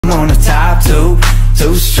on the top two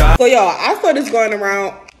strong. So y'all, I saw this going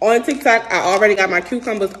around on TikTok. I already got my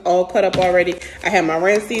cucumbers all cut up already. I have my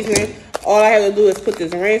ranch seasoning. All I have to do is put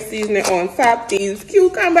this ranch seasoning on top these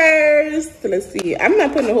cucumbers. So let's see. I'm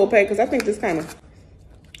not putting the whole pack because I think this kind of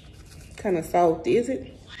salty. Is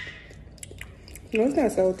it? No, it's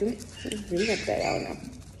not salty. We got that out now.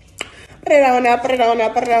 Put it on now, put it on now,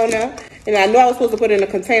 put it on now. And I know I was supposed to put it in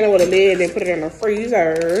a container with a lid and then put it in the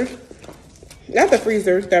freezer. Not the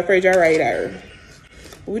freezer, the refrigerator.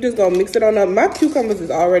 We just gonna mix it on up. My cucumbers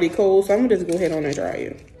is already cold, so I'm gonna just go ahead on and dry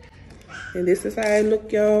it. And this is how it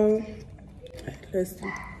look, y'all. Let's see.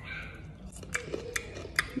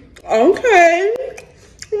 Okay.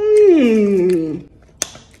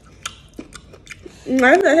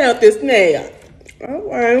 That's a healthy snack.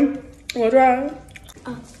 Okay. Wanna try it?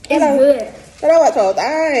 It's good. Tell us what you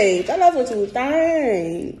think. Tell us what you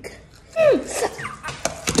think.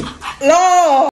 Lord.